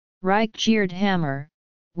Ryke Geerd hammer,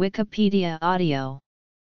 Wikipedia audio.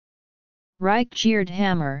 Ryke Geerd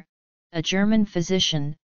hammer, a German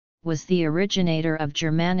physician, was the originator of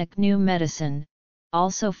Germanic New Medicine,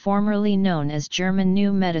 also formerly known as German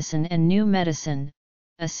New Medicine and New Medicine,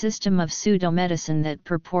 a system of pseudomedicine that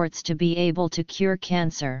purports to be able to cure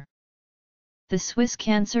cancer. The Swiss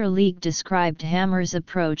Cancer League described Hammer's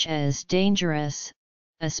approach as dangerous,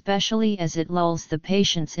 especially as it lulls the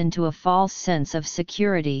patients into a false sense of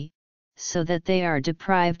security, so that they are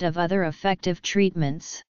deprived of other effective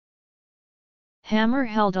treatments. Hammer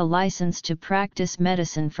held a license to practice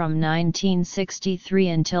medicine from 1963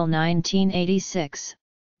 until 1986,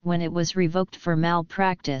 when it was revoked for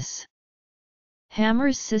malpractice.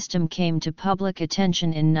 Hammer's system came to public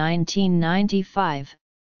attention in 1995,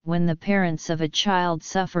 when the parents of a child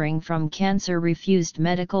suffering from cancer refused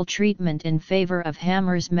medical treatment in favor of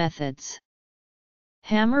Hammer's methods.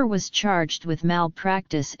 Hammer was charged with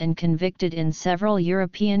malpractice and convicted in several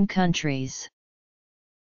European countries.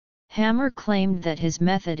 Hammer claimed that his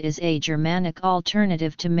method is a Germanic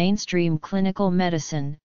alternative to mainstream clinical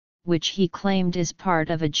medicine, which he claimed is part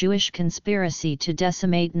of a Jewish conspiracy to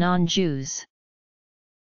decimate non-Jews.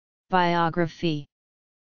 Biography.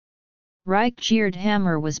 Ryke Geerd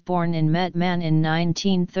Hammer was born in Mettmann in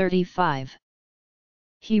 1935.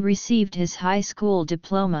 He received his high school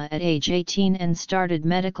diploma at age 18 and started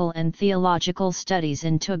medical and theological studies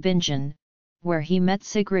in Tübingen, where he met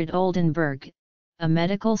Sigrid Oldenburg, a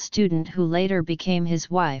medical student who later became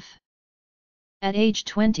his wife. At age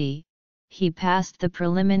 20, he passed the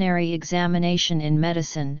preliminary examination in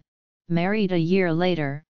medicine, married a year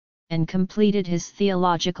later, and completed his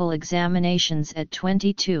theological examinations at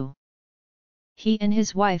 22. He and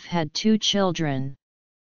his wife had 2 children.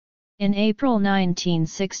 In April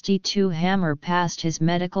 1962, Hammer passed his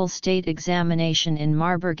medical state examination in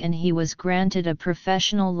Marburg and he was granted a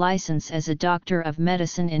professional license as a doctor of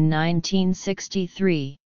medicine in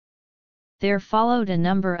 1963. There followed a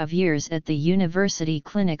number of years at the university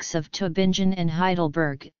clinics of Tübingen and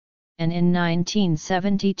Heidelberg, and in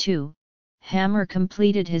 1972, Hammer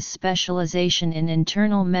completed his specialization in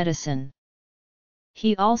internal medicine.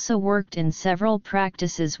 He also worked in several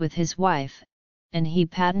practices with his wife, and he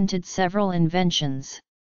patented several inventions.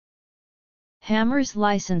 Hammer's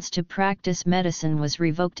license to practice medicine was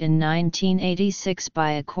revoked in 1986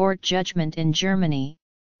 by a court judgment in Germany,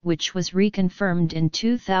 which was reconfirmed in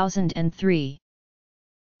 2003.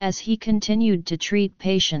 As he continued to treat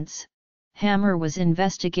patients, Hammer was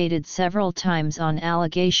investigated several times on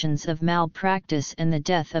allegations of malpractice and the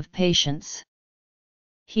death of patients.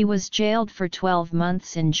 He was jailed for 12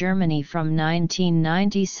 months in Germany from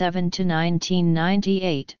 1997 to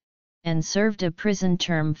 1998, and served a prison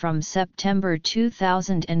term from September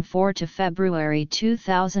 2004 to February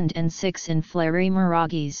 2006 in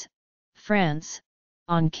Fleury-Mérogis, France,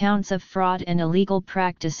 on counts of fraud and illegal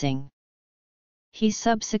practicing. He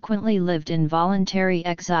subsequently lived in voluntary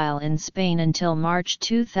exile in Spain until March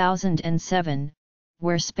 2007,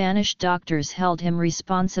 where Spanish doctors held him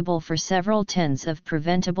responsible for several tens of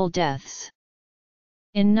preventable deaths.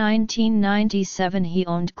 In 1997 he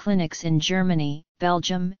owned clinics in Germany,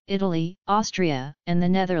 Belgium, Italy, Austria, and the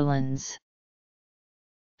Netherlands.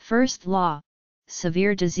 First law: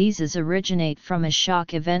 severe diseases originate from a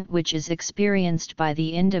shock event which is experienced by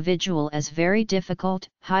the individual as very difficult,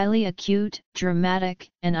 highly acute, dramatic,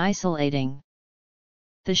 and isolating.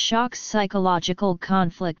 The shock's psychological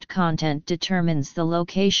conflict content determines the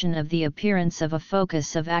location of the appearance of a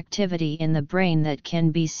focus of activity in the brain that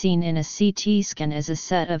can be seen in a CT scan as a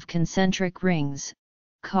set of concentric rings,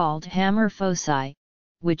 called Hammer foci,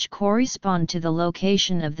 which correspond to the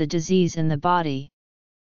location of the disease in the body.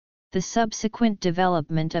 The subsequent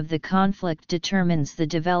development of the conflict determines the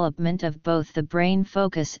development of both the brain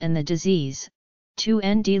focus and the disease.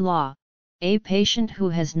 2nd law. A patient who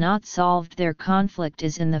has not solved their conflict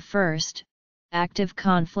is in the first, active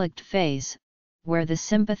conflict phase, where the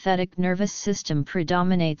sympathetic nervous system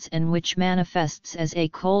predominates and which manifests as a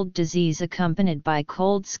cold disease accompanied by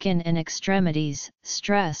cold skin and extremities,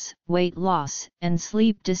 stress, weight loss, and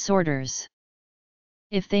sleep disorders.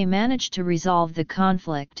 If they manage to resolve the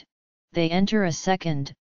conflict, they enter a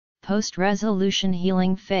second, post-resolution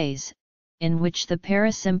healing phase, in which the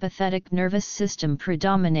parasympathetic nervous system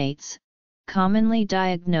predominates, commonly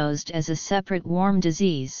diagnosed as a separate warm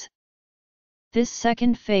disease. This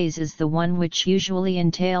second phase is the one which usually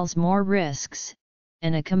entails more risks,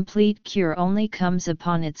 and a complete cure only comes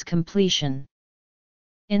upon its completion.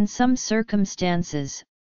 In some circumstances,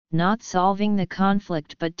 not solving the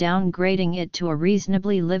conflict but downgrading it to a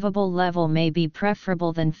reasonably livable level may be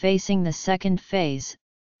preferable than facing the second phase.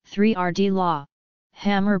 3rd law.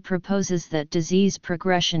 Hammer proposes that disease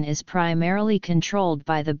progression is primarily controlled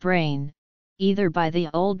by the brain, either by the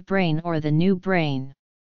old brain or the new brain.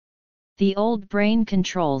 The old brain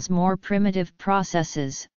controls more primitive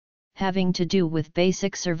processes, having to do with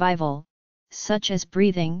basic survival, such as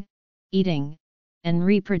breathing, eating, and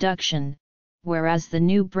reproduction, whereas the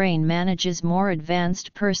new brain manages more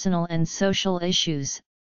advanced personal and social issues,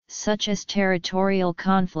 such as territorial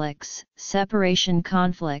conflicts, separation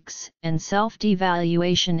conflicts, and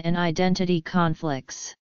self-devaluation and identity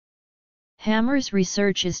conflicts. Hammer's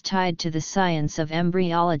research is tied to the science of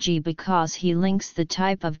embryology because he links the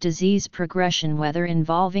type of disease progression, whether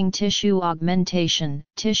involving tissue augmentation,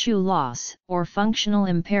 tissue loss, or functional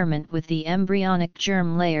impairment, with the embryonic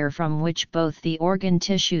germ layer from which both the organ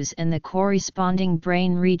tissues and the corresponding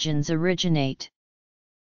brain regions originate.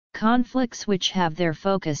 Conflicts which have their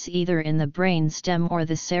focus either in the brain stem or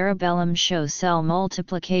the cerebellum show cell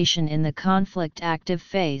multiplication in the conflict-active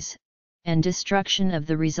phase, and destruction of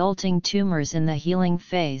the resulting tumors in the healing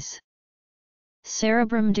phase.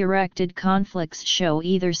 Cerebrum-directed conflicts show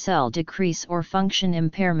either cell decrease or function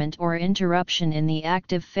impairment or interruption in the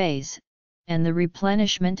active phase, and the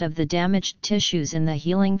replenishment of the damaged tissues in the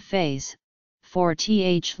healing phase.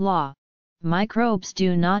 4th law, microbes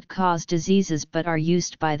do not cause diseases but are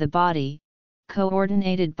used by the body,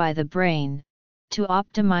 coordinated by the brain, to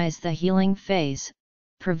optimize the healing phase,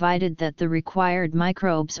 provided that the required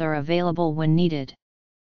microbes are available when needed.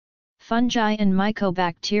 Fungi and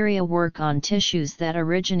mycobacteria work on tissues that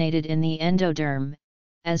originated in the endoderm,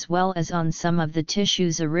 as well as on some of the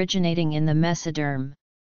tissues originating in the mesoderm.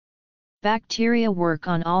 Bacteria work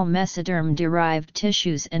on all mesoderm-derived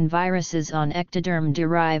tissues and viruses on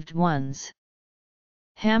ectoderm-derived ones.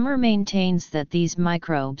 Hammer maintains that these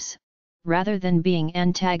microbes, rather than being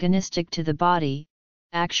antagonistic to the body,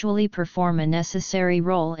 actually perform a necessary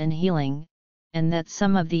role in healing, and that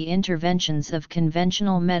some of the interventions of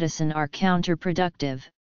conventional medicine are counterproductive,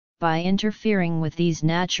 by interfering with these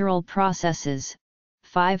natural processes.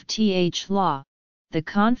 5th law, the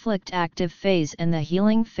conflict-active phase and the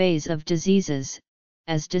healing phase of diseases,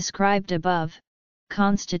 as described above,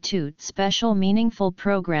 constitute special meaningful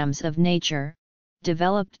programs of nature,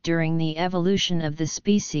 developed during the evolution of the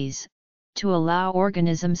species, to allow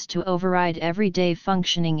organisms to override everyday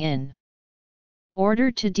functioning in order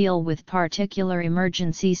to deal with particular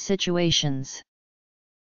emergency situations.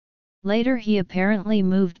 Later he apparently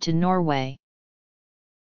moved to Norway.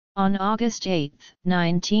 On August 8,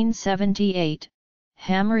 1978,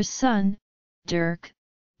 Hammer's son, Dirk,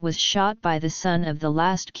 was shot by the son of the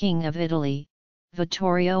last king of Italy,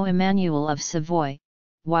 Vittorio Emanuele of Savoy,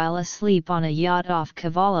 while asleep on a yacht off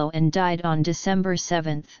Cavallo, and died on December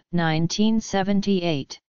 7,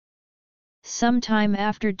 1978. Sometime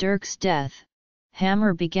after Dirk's death,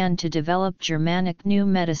 Hammer began to develop Germanic New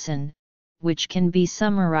Medicine, which can be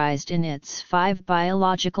summarized in its 5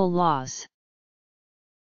 biological laws.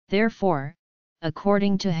 Therefore,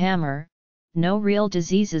 according to Hammer, no real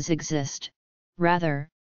diseases exist, rather,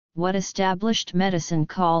 what established medicine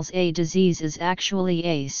calls a disease is actually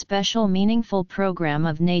a special meaningful program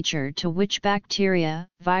of nature to which bacteria,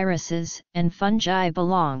 viruses, and fungi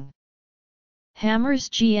belong. Hammer's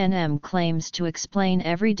GNM claims to explain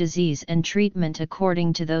every disease and treatment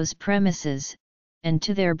according to those premises, and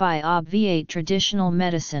to thereby obviate traditional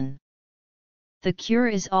medicine. The cure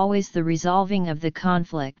is always the resolving of the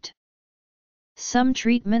conflict. Some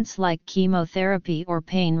treatments like chemotherapy or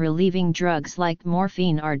pain-relieving drugs like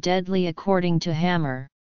morphine are deadly according to Hammer.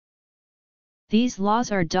 These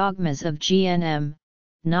laws are dogmas of GNM,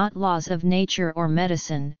 not laws of nature or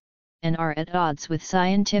medicine, and are at odds with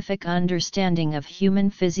scientific understanding of human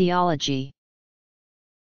physiology.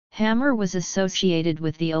 Hammer was associated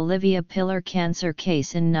with the Olivia Pillar cancer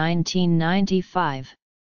case in 1995.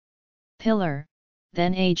 Pillar,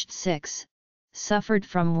 then aged 6, suffered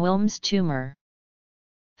from Wilms tumor.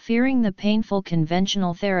 Fearing the painful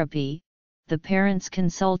conventional therapy, the parents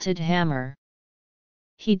consulted Hammer.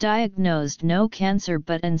 He diagnosed no cancer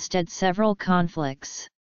but instead several conflicts.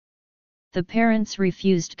 The parents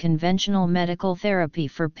refused conventional medical therapy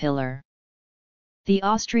for Pillar. The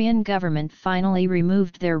Austrian government finally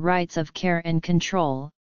removed their rights of care and control,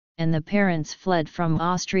 and the parents fled from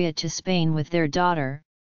Austria to Spain with their daughter,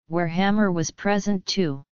 where Hammer was present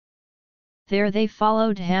too. There they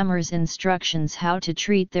followed Hammer's instructions how to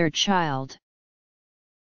treat their child.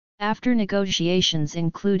 After negotiations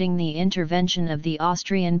including the intervention of the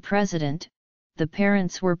Austrian president, the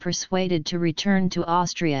parents were persuaded to return to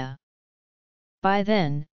Austria. By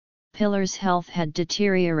then, Pillar's health had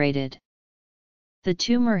deteriorated. The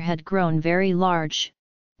tumor had grown very large,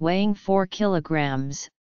 weighing 4 kilograms,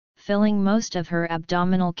 filling most of her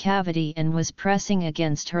abdominal cavity and was pressing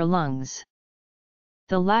against her lungs.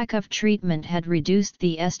 The lack of treatment had reduced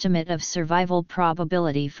the estimate of survival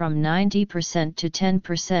probability from 90% to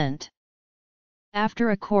 10%.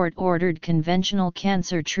 After a court-ordered conventional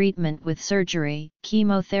cancer treatment with surgery,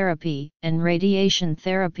 chemotherapy, and radiation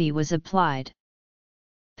therapy was applied,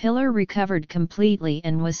 Piller recovered completely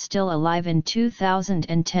and was still alive in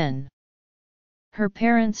 2010. Her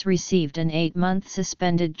parents received an 8-month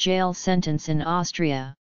suspended jail sentence in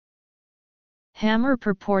Austria. Hammer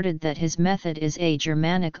purported that his method is a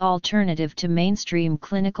Germanic alternative to mainstream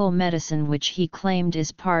clinical medicine, which he claimed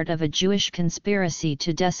is part of a Jewish conspiracy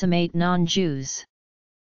to decimate non-Jews.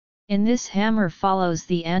 In this, Hammer follows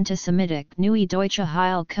the anti-Semitic Neue Deutsche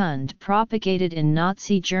Heilkunde propagated in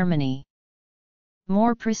Nazi Germany.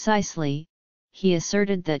 More precisely, he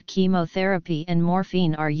asserted that chemotherapy and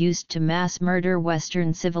morphine are used to mass murder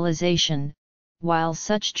Western civilization, while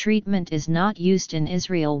such treatment is not used in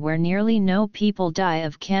Israel, where nearly no people die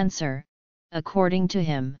of cancer, according to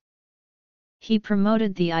him. He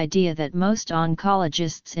promoted the idea that most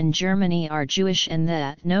oncologists in Germany are Jewish and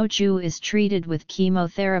that no Jew is treated with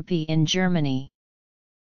chemotherapy in Germany.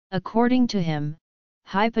 According to him,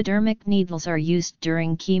 hypodermic needles are used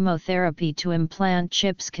during chemotherapy to implant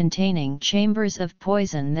chips containing chambers of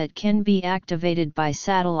poison that can be activated by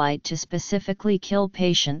satellite to specifically kill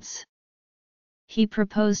patients. He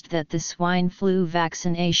proposed that the swine flu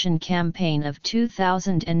vaccination campaign of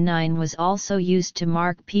 2009 was also used to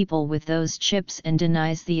mark people with those chips and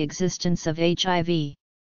denies the existence of HIV.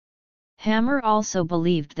 Hammer also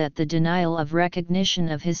believed that the denial of recognition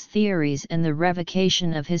of his theories and the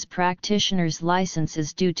revocation of his practitioner's license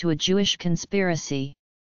is due to a Jewish conspiracy.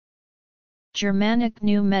 Germanic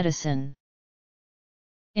New Medicine.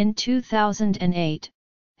 In 2008,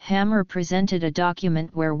 Hammer presented a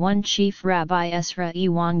document where one chief rabbi Esra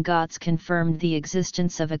Ewan Gotz confirmed the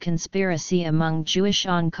existence of a conspiracy among Jewish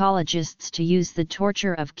oncologists to use the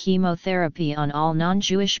torture of chemotherapy on all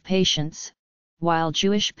non-Jewish patients, while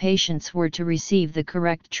Jewish patients were to receive the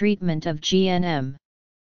correct treatment of GNM.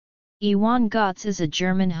 Ewan Gotz is a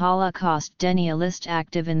German Holocaust denialist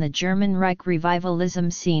active in the German Ryke revivalism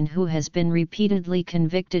scene who has been repeatedly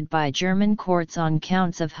convicted by German courts on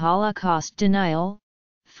counts of Holocaust denial,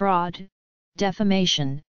 fraud,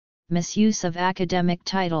 defamation, misuse of academic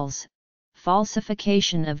titles,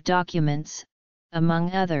 falsification of documents,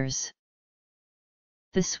 among others.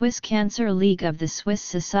 The Swiss Cancer League of the Swiss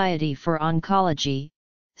Society for Oncology,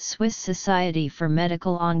 Swiss Society for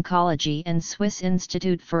Medical Oncology and Swiss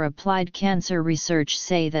Institute for Applied Cancer Research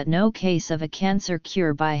say that no case of a cancer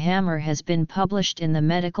cure by Hammer has been published in the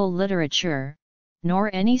medical literature, nor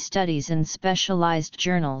any studies in specialized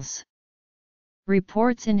journals.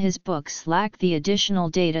 Reports in his books lack the additional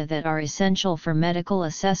data that are essential for medical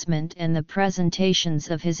assessment, and the presentations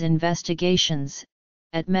of his investigations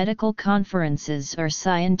at medical conferences are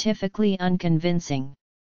scientifically unconvincing.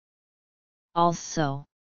 Also,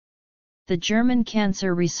 the German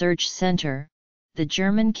Cancer Research Center, the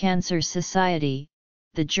German Cancer Society,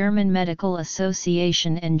 the German Medical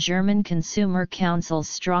Association and German Consumer Council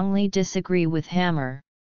strongly disagree with Hammer.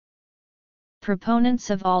 Proponents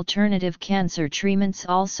of alternative cancer treatments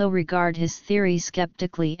also regard his theory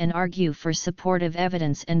skeptically and argue for supportive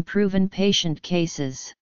evidence and proven patient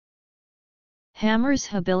cases. Hammer's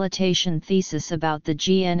habilitation thesis about the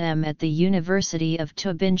GNM at the University of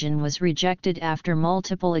Tübingen was rejected after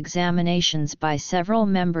multiple examinations by several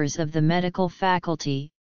members of the medical faculty,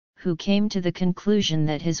 who came to the conclusion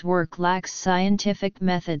that his work lacks scientific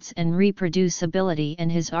methods and reproducibility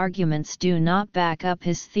and his arguments do not back up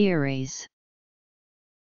his theories.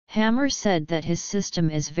 Hammer said that his system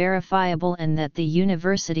is verifiable and that the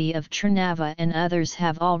University of Trnava and others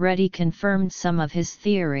have already confirmed some of his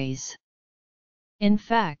theories. In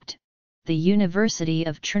fact, the University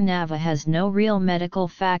of Trnava has no real medical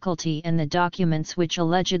faculty, and the documents which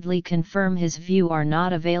allegedly confirm his view are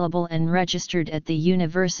not available and registered at the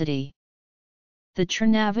university. The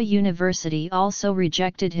Trnava University also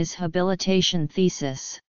rejected his habilitation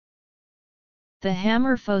thesis. The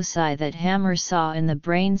Hammer foci that Hammer saw in the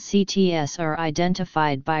brain CTS are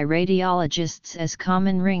identified by radiologists as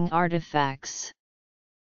common ring artifacts.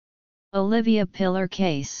 Olivia Piller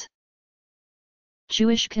case.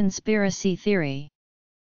 Jewish conspiracy theory.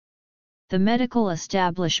 The medical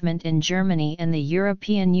establishment in Germany and the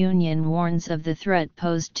European Union warns of the threat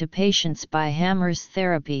posed to patients by Hammer's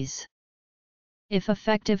therapies. If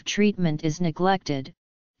effective treatment is neglected,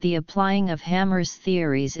 the applying of Hammer's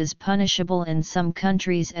theories is punishable in some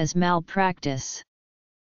countries as malpractice.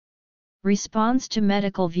 Response to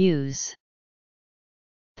medical views.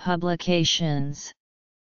 Publications.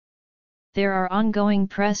 There are ongoing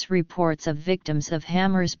press reports of victims of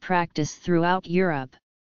Hammer's practice throughout Europe.